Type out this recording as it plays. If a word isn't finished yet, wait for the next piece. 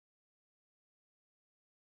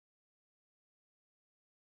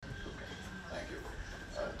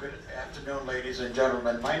afternoon, ladies and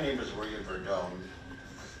gentlemen. My name is Verdone,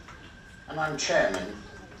 and I'm chairman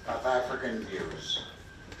of African Views.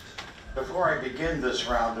 Before I begin this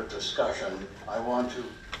round of discussion, I want to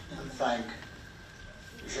thank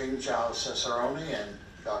ZhaoJing and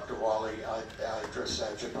Dr. Wally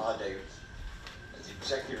Adressajabade, the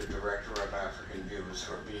Executive Director of African Views,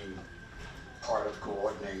 for being part of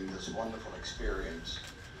coordinating this wonderful experience.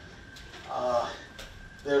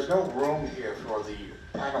 There's no room here for the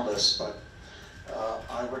panelists, but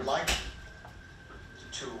I would like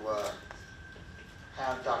to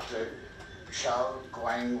have Dr.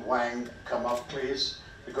 ZhaoJing Wang come up, please,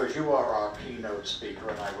 because you are our keynote speaker,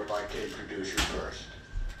 and I would like to introduce you first.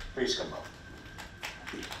 Please come up.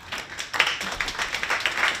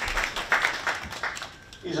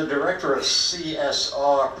 He's a director of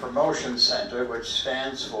CSR Promotion Center, which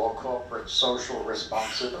stands for Corporate Social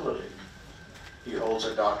Responsibility. He holds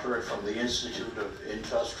a doctorate from the Institute of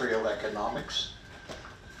Industrial Economics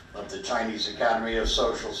of the Chinese Academy of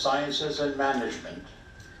Social Sciences and Management.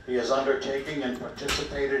 He has undertaken and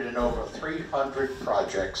participated in over 300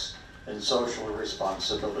 projects in social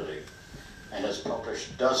responsibility and has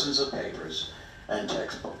published dozens of papers and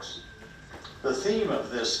textbooks. The theme of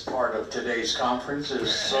this part of today's conference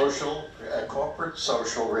is corporate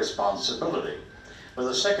social responsibility, with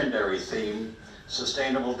a secondary theme: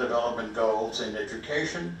 Sustainable Development Goals in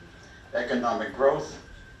Education, Economic Growth,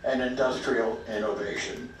 and Industrial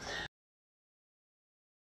Innovation.